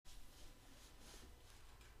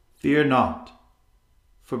Fear not,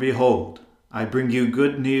 for behold, I bring you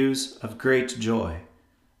good news of great joy,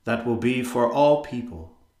 that will be for all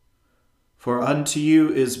people. For unto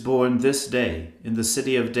you is born this day in the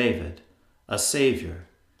city of David a Saviour,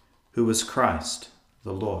 who is Christ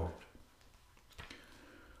the Lord.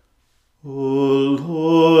 O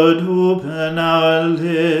Lord, open our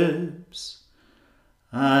lips,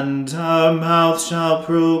 and our mouth shall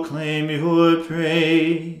proclaim your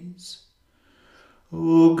praise.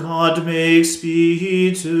 O God, make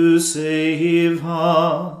speed to save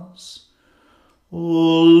us. O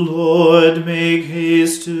Lord, make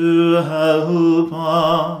haste to help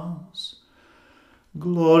us.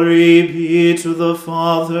 Glory be to the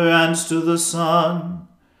Father, and to the Son,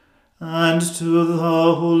 and to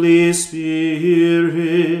the Holy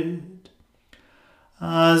Spirit,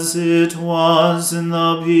 as it was in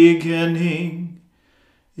the beginning,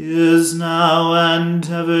 is now, and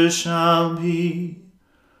ever shall be,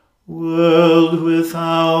 world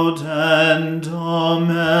without end.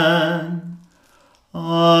 Amen.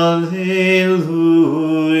 Alleluia.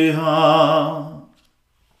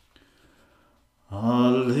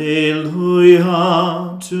 Alleluia.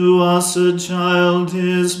 To us a child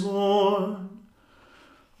is born.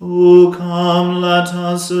 O come, let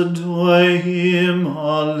us adore him.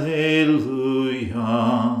 Alleluia.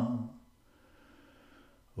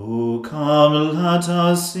 O come, let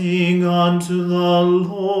us sing unto the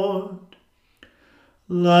Lord.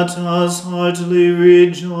 Let us heartily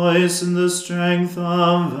rejoice in the strength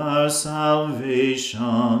of our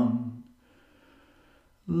salvation.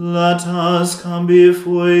 Let us come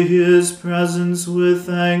before his presence with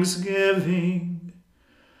thanksgiving,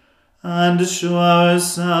 and show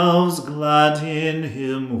ourselves glad in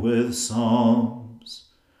him with psalms.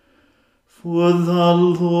 For the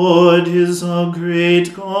Lord is a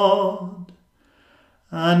great God,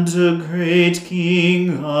 and a great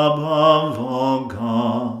King above all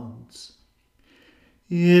gods.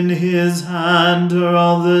 In his hand are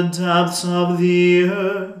all the depths of the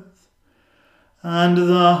earth, and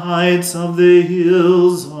the heights of the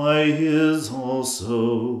hills are his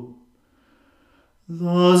also.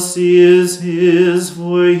 The sea is his,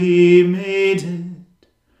 for he made it,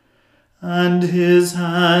 and his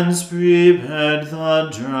hands prepared the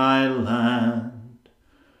dry land.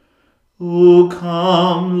 O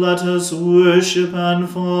come, let us worship and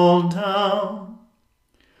fall down,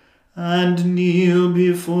 and kneel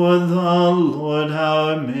before the Lord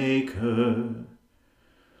our Maker.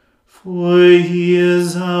 For he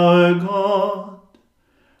is our God,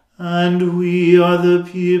 and we are the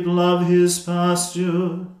people of his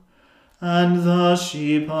pasture, and the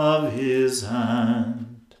sheep of his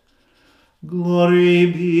hand. Glory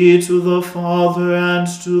be to the Father, and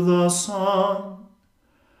to the Son,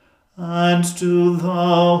 and to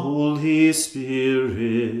the Holy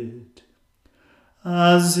Spirit,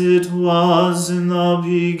 as it was in the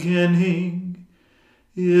beginning,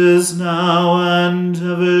 is now, and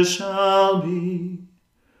ever shall be,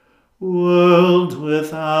 world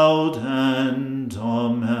without end.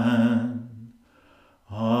 Amen.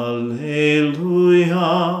 Alleluia.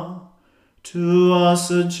 To us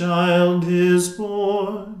a child is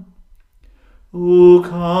born. O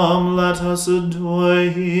come, let us adore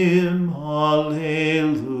him. Alleluia.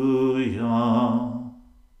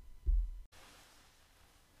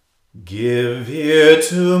 Give ear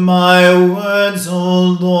to my words, O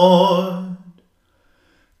Lord.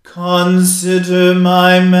 Consider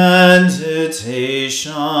my meditation.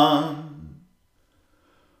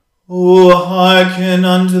 O hearken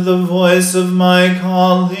unto the voice of my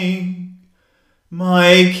calling,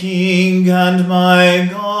 my King and my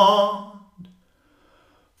God.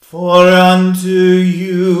 For unto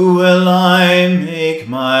you will I make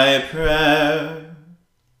my prayer.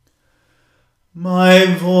 My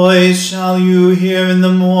voice shall you hear in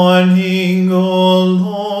the morning, O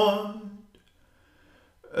Lord.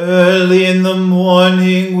 Early in the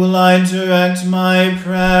morning will I direct my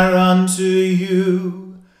prayer unto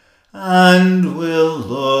you, and will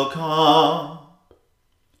look up.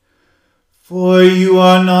 For you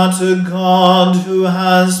are not a God who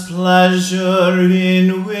has pleasure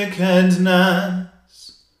in wickedness,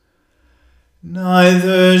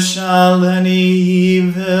 neither shall any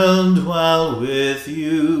evil dwell with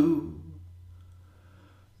you.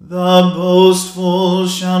 The boastful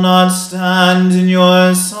shall not stand in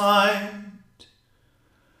your sight,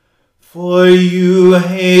 for you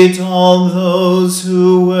hate all those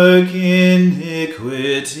who work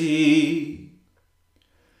iniquity.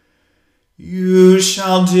 You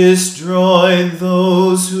shall destroy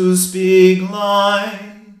those who speak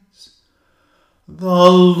lies.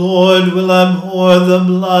 The Lord will abhor the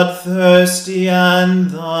bloodthirsty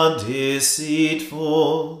and the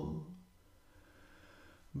deceitful.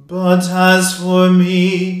 But as for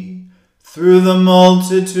me, through the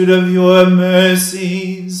multitude of your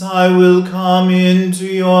mercies, I will come into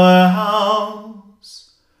your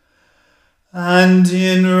house, and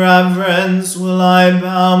in reverence will I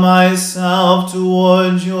bow myself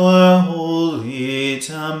toward your holy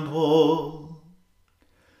temple.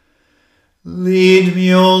 Lead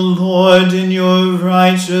me, O Lord, in your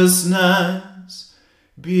righteousness,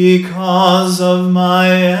 because of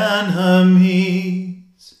my enemies.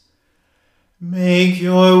 Make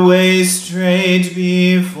your way straight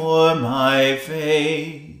before my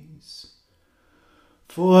face.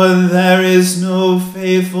 For there is no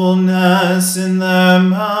faithfulness in their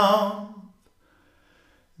mouth.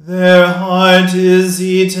 Their heart is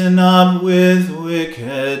eaten up with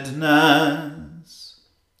wickedness.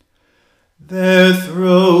 Their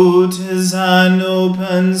throat is an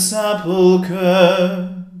open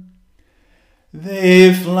sepulchre.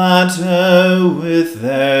 They flatter with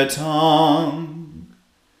their tongue.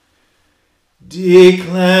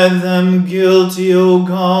 Declare them guilty, O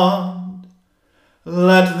God.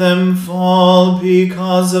 Let them fall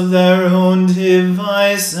because of their own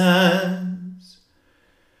devices.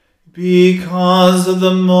 Because of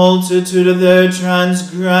the multitude of their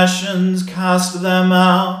transgressions, cast them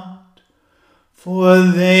out. For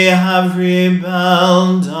they have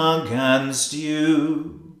rebelled against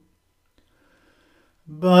you.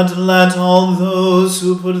 But let all those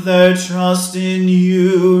who put their trust in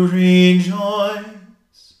you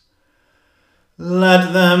rejoice.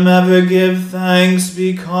 Let them ever give thanks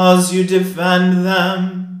because you defend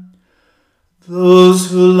them. Those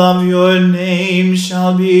who love your name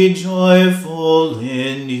shall be joyful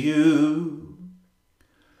in you.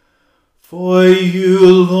 For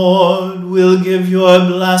you, Lord, will give your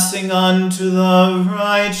blessing unto the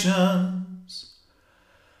righteous,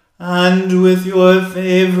 and with your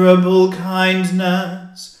favorable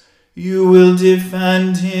kindness you will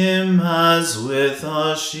defend him as with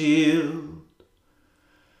a shield.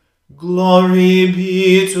 Glory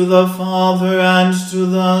be to the Father and to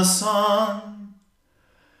the Son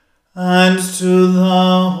and to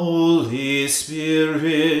the Holy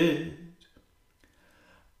Spirit,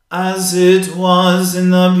 as it was in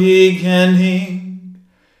the beginning,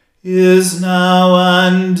 is now,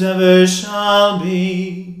 and ever shall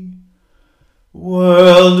be,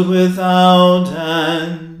 world without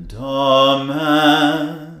end.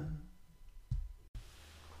 Amen.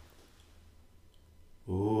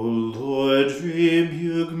 O Lord,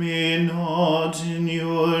 rebuke me not in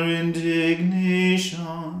your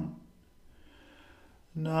indignation,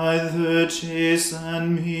 neither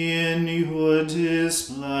chasten me in your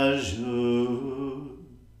displeasure.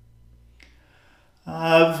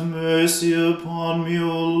 Have mercy upon me,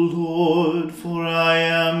 O Lord, for I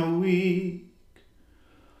am weak.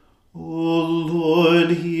 O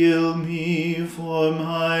Lord, heal me, for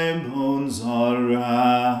my bones are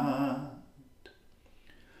racked.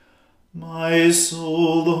 My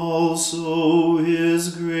soul also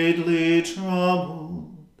is greatly troubled.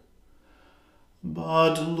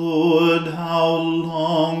 But, Lord, how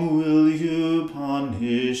long will you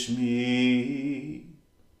punish me?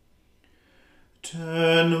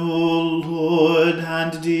 Turn, O Lord,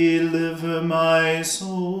 and deliver my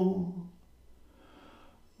soul.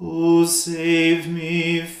 O save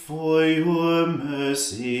me for your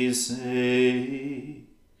mercy's sake.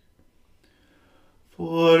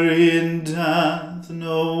 For in death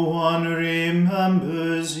no one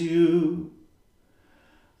remembers you,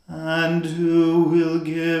 and who will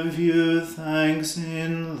give you thanks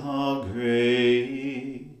in the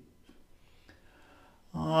grave?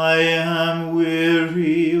 I am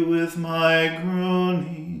weary with my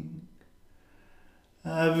groaning.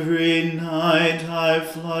 Every night I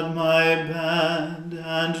flood my bed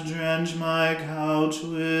and drench my couch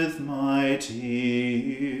with my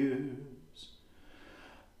tears.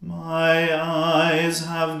 My eyes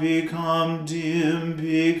have become dim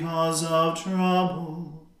because of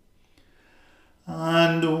trouble,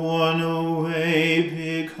 and worn away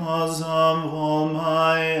because of all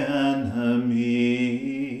my enemies.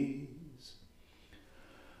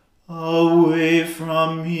 Away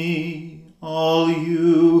from me, all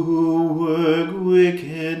you who work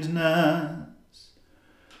wickedness,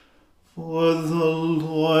 for the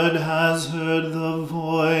Lord has heard the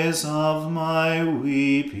voice of my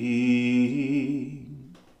weeping.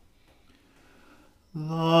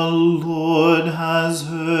 The Lord has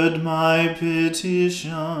heard my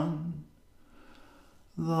petition.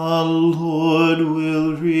 The Lord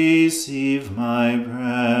will receive my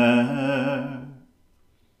prayer.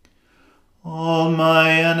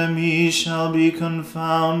 enemy shall be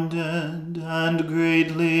confounded and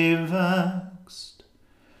greatly vexed.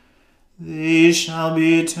 They shall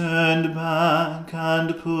be turned back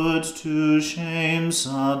and put to shame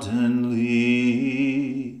suddenly.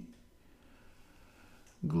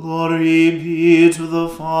 Glory be to the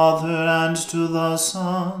Father and to the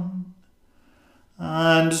Son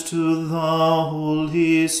and to the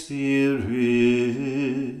Holy Spirit,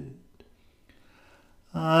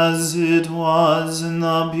 as it was in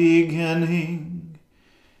the beginning,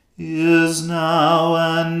 is now,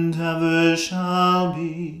 and ever shall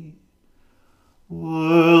be,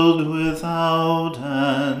 world without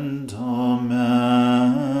end. Amen.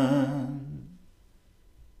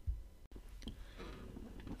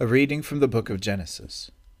 A reading from the book of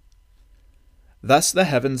Genesis. Thus the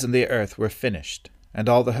heavens and the earth were finished, and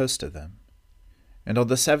all the host of them. And on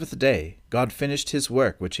the seventh day God finished his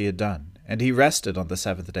work which he had done, and he rested on the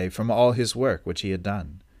seventh day from all his work which he had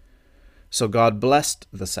done. So God blessed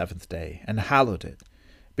the seventh day, and hallowed it,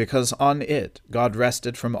 because on it God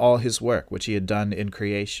rested from all his work which he had done in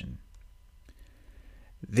creation.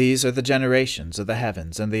 These are the generations of the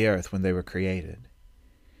heavens and the earth when they were created.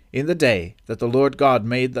 In the day that the Lord God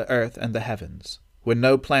made the earth and the heavens, when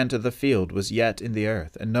no plant of the field was yet in the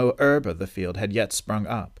earth, and no herb of the field had yet sprung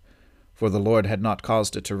up, for the Lord had not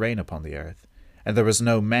caused it to rain upon the earth, and there was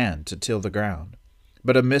no man to till the ground.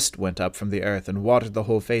 But a mist went up from the earth, and watered the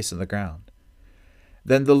whole face of the ground.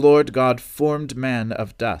 Then the Lord God formed man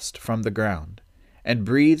of dust from the ground, and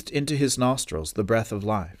breathed into his nostrils the breath of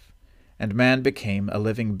life, and man became a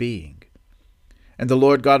living being. And the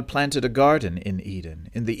Lord God planted a garden in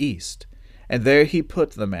Eden, in the east, and there he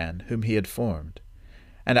put the man whom he had formed.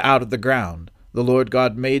 And out of the ground the Lord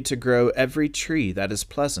God made to grow every tree that is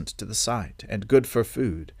pleasant to the sight, and good for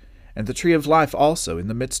food, and the tree of life also in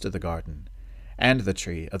the midst of the garden, and the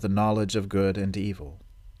tree of the knowledge of good and evil.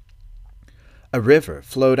 A river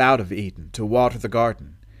flowed out of Eden to water the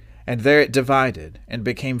garden, and there it divided, and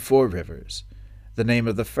became 4 rivers. The name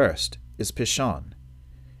of the first is Pishon.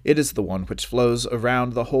 It is the one which flows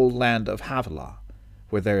around the whole land of Havilah,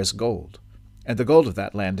 where there is gold, and the gold of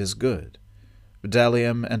that land is good.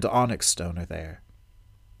 Bdellium and onyx stone are there.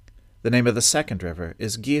 The name of the second river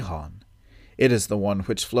is Gihon. It is the one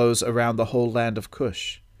which flows around the whole land of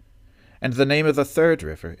Cush. And the name of the third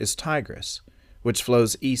river is Tigris, which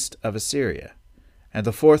flows east of Assyria. And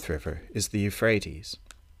the fourth river is the Euphrates.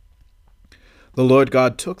 The Lord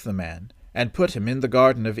God took the man, and put him in the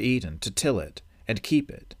garden of Eden to till it, and keep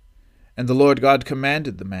it. And the Lord God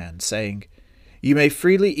commanded the man, saying, You may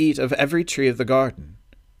freely eat of every tree of the garden,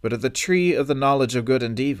 but of the tree of the knowledge of good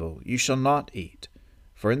and evil you shall not eat,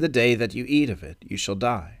 for in the day that you eat of it you shall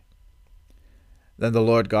die. Then the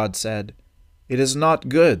Lord God said, It is not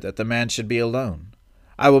good that the man should be alone.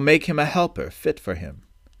 I will make him a helper fit for him.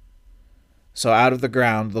 So out of the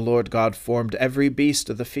ground the Lord God formed every beast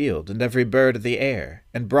of the field and every bird of the air,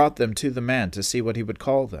 and brought them to the man to see what he would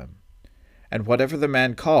call them. And whatever the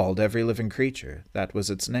man called every living creature, that was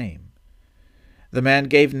its name. The man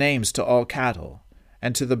gave names to all cattle,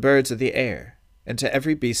 and to the birds of the air, and to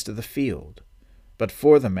every beast of the field. But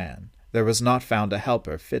for the man there was not found a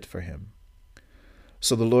helper fit for him.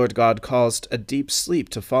 So the Lord God caused a deep sleep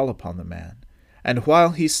to fall upon the man, and while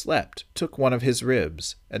he slept took one of his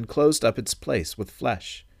ribs, and closed up its place with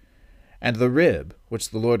flesh. And the rib, which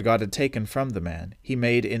the Lord God had taken from the man, he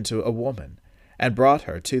made into a woman, and brought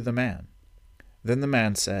her to the man. Then the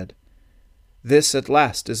man said, This at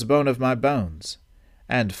last is bone of my bones,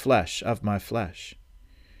 and flesh of my flesh.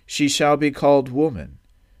 She shall be called woman,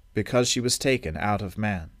 because she was taken out of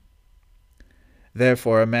man.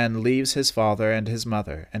 Therefore a man leaves his father and his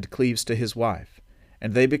mother, and cleaves to his wife,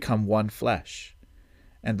 and they become one flesh.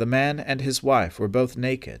 And the man and his wife were both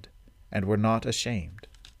naked, and were not ashamed.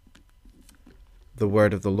 The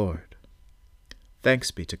word of the Lord.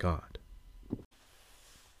 Thanks be to God.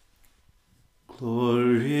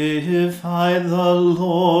 Glorify the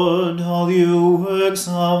Lord, all you works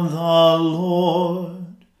of the Lord.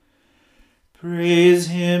 Praise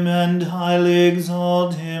him and highly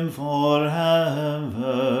exalt him forever.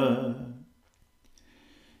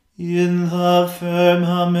 In the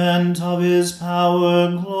firmament of his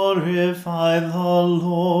power glorify the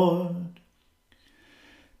Lord.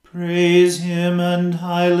 Praise him and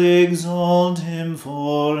highly exalt him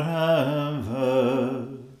forever.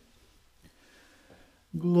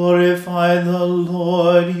 Glorify the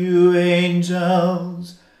Lord, you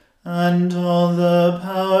angels, and all the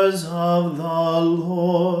powers of the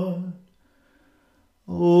Lord.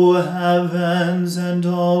 O heavens and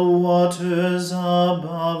all waters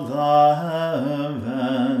above the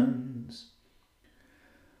heavens,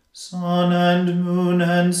 Sun and moon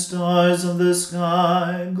and stars of the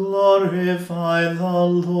sky, glorify the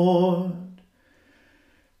Lord.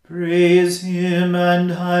 Praise him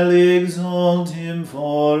and highly exalt him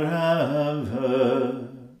forever.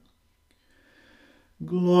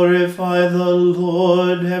 Glorify the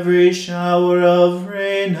Lord, every shower of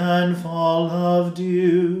rain and fall of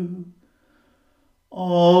dew,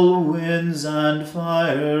 all winds and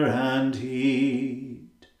fire and heat.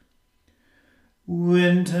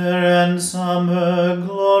 Winter and summer,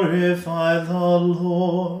 glorify the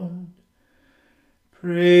Lord.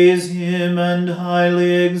 Praise him and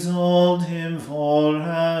highly exalt him forever.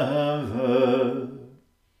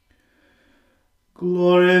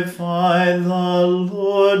 Glorify the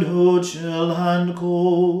Lord, O chill and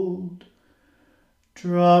cold,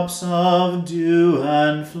 drops of dew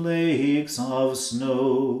and flakes of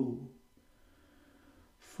snow.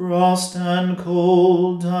 Frost and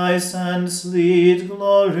cold, ice and sleet,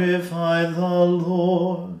 glorify the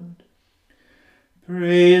Lord.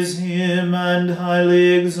 Praise him and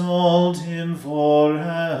highly exalt him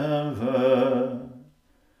forever.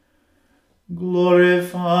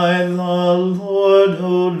 Glorify the Lord,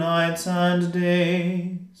 O nights and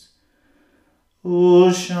days,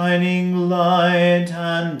 O shining light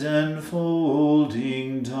and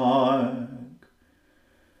enfolding dark.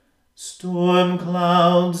 Storm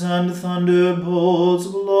clouds and thunderbolts,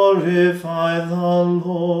 glorify the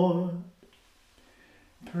Lord.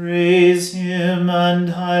 Praise him and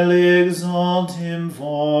highly exalt him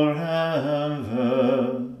forever.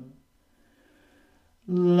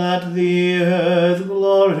 Let the earth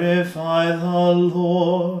glorify the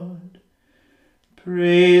Lord.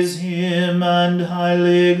 Praise him and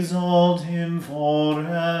highly exalt him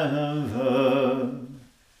forever.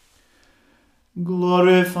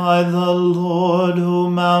 Glorify the Lord, O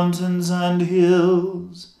mountains and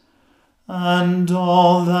hills, and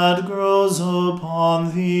all that grows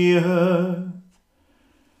upon the earth.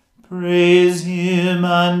 Praise him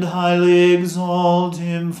and highly exalt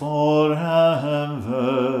him forever.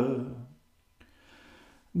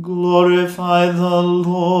 Glorify the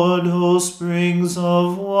Lord, O springs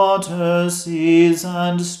of water, seas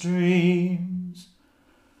and streams,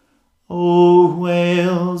 O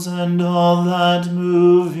whales and all that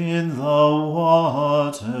move in the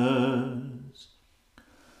waters.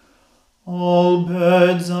 All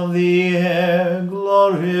birds of the air,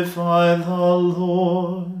 glorify the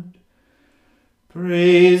Lord.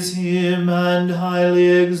 Praise him and highly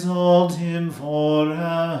exalt him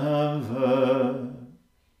forever.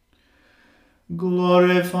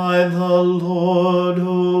 Glorify the Lord,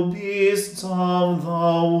 O beasts of the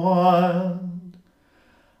wild,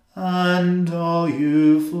 and all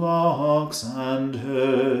you flocks and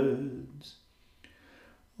herds.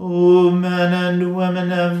 O men and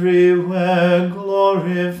women everywhere,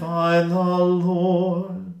 glorify the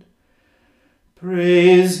Lord.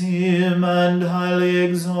 Praise him and highly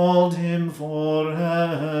exalt him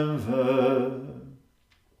forever.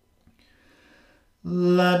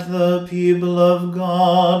 Let the people of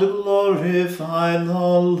God glorify the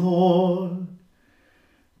Lord.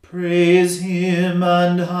 Praise him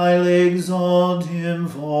and highly exalt him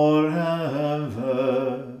forever.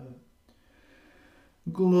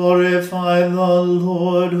 Glorify the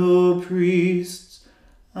Lord, O priests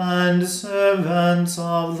and servants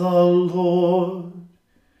of the Lord.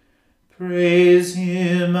 Praise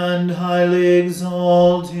him and highly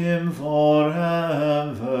exalt him forever.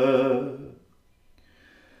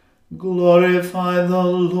 Glorify the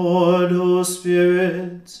Lord, O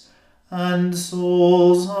spirits and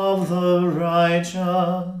souls of the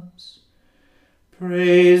righteous.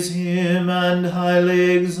 Praise him and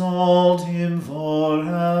highly exalt him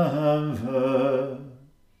forever.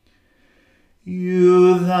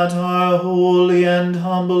 You that are holy and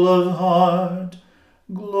humble of heart,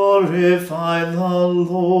 glorify the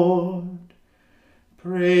Lord.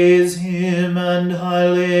 Praise him and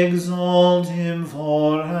highly exalt him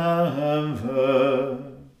forever.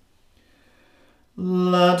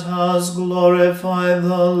 Let us glorify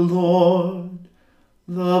the Lord,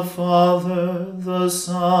 the Father, the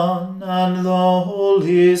Son, and the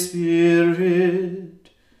Holy Spirit.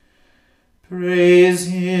 Praise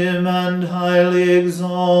him and highly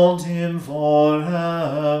exalt him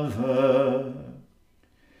forever.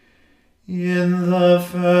 In the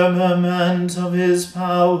firmament of his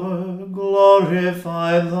power,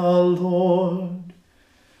 glorify the Lord.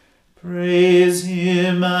 Praise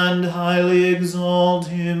him and highly exalt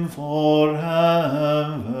him forever.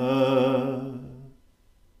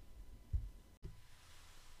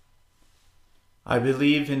 I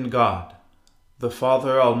believe in God, the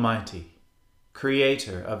Father Almighty,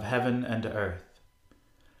 creator of heaven and earth.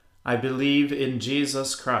 I believe in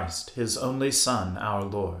Jesus Christ, his only Son, our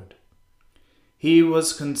Lord. He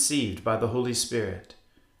was conceived by the Holy Spirit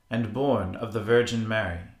and born of the Virgin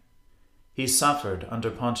Mary. He suffered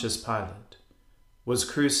under Pontius Pilate, was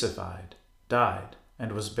crucified, died,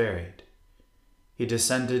 and was buried. He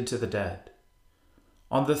descended to the dead.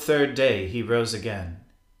 On the third day he rose again.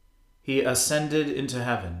 He ascended into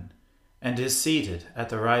heaven and is seated at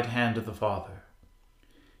the right hand of the Father.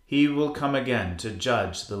 He will come again to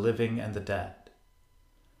judge the living and the dead.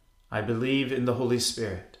 I believe in the Holy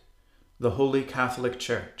Spirit, the Holy Catholic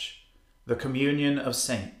Church, the communion of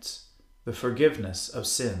saints, the forgiveness of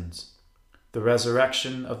sins, the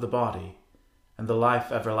resurrection of the body, and the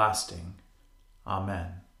life everlasting.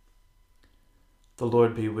 Amen. The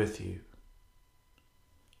Lord be with you.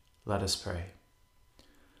 Let us pray.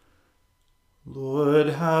 Lord,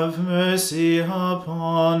 have mercy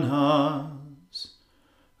upon us.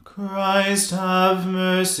 Christ, have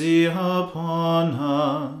mercy upon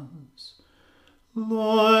us.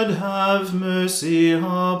 Lord, have mercy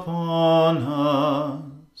upon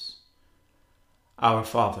us. Our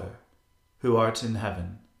Father, who art in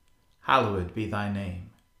heaven, hallowed be thy name.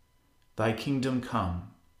 Thy kingdom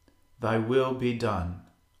come, thy will be done,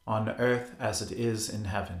 on earth as it is in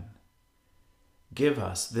heaven. Give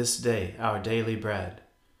us this day our daily bread,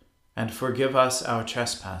 and forgive us our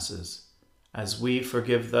trespasses, as we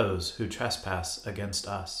forgive those who trespass against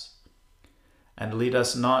us. And lead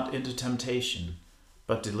us not into temptation,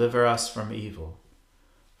 but deliver us from evil.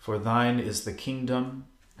 For thine is the kingdom,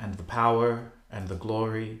 and the power, and the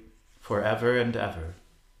glory, forever and ever.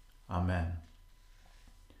 Amen.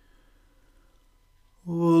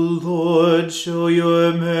 O Lord, show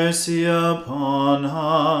your mercy upon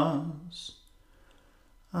us,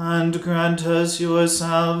 and grant us your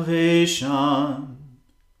salvation.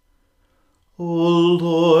 O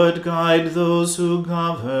Lord, guide those who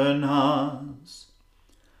govern us,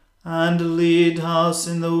 and lead us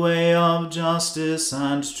in the way of justice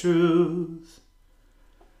and truth.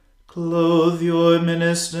 Clothe your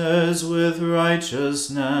ministers with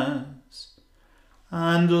righteousness,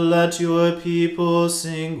 and let your people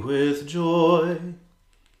sing with joy.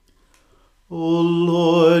 O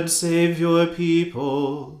Lord, save your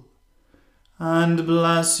people, and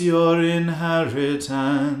bless your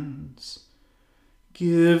inheritance.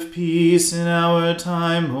 Give peace in our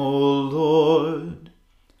time, O Lord,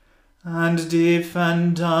 and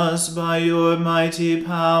defend us by your mighty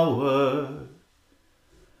power.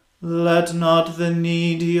 Let not the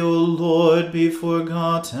needy, O Lord, be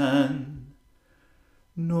forgotten,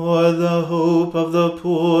 nor the hope of the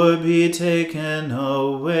poor be taken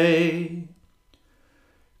away.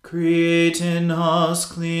 Create in us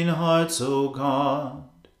clean hearts, O God,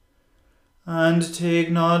 and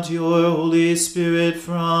take not your Holy Spirit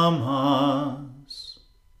from us.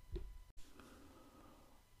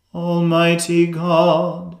 Almighty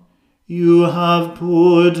God, you have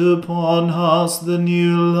poured upon us the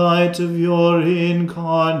new light of your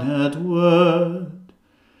incarnate Word.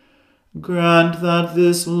 Grant that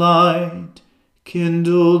this light,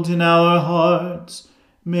 kindled in our hearts,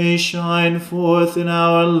 may shine forth in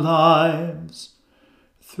our lives.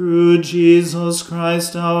 Through Jesus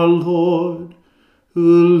Christ our Lord,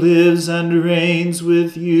 who lives and reigns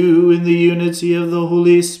with you in the unity of the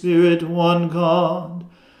Holy Spirit, one God,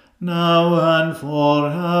 now and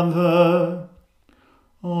forever.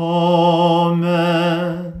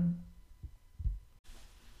 Amen.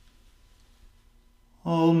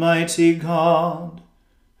 Almighty God,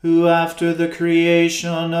 who after the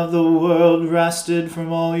creation of the world rested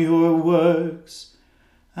from all your works,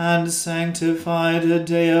 and sanctified a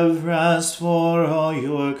day of rest for all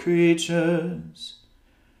your creatures,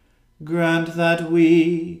 grant that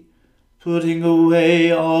we, putting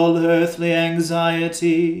away all earthly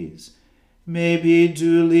anxieties, may be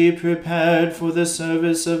duly prepared for the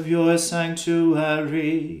service of your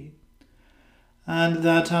sanctuary, and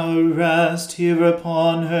that our rest here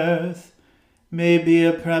upon earth may be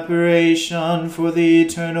a preparation for the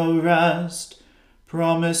eternal rest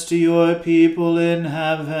promised to your people in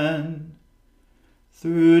heaven.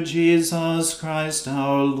 Through Jesus Christ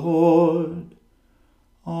our Lord.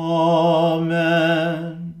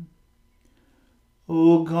 Amen.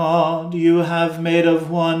 O God, you have made of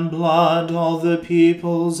one blood all the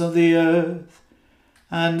peoples of the earth,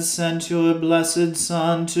 and sent your blessed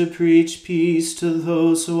Son to preach peace to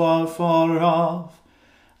those who are far off,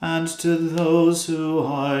 and to those who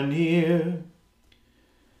are near.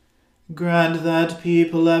 Grant that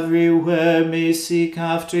people everywhere may seek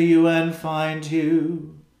after you and find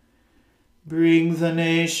you. Bring the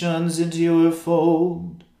nations into your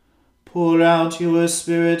fold. Pour out your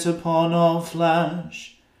Spirit upon all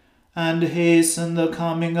flesh, and hasten the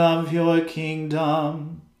coming of your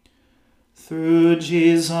kingdom. Through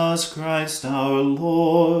Jesus Christ our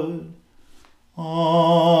Lord.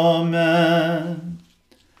 Amen.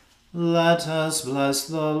 Let us bless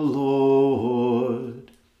the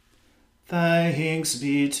Lord. Thanks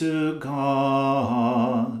be to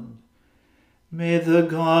God. May the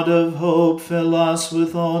God of hope fill us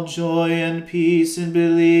with all joy and peace in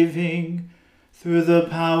believing, through the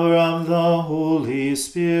power of the Holy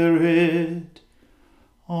Spirit.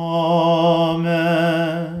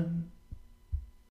 Amen.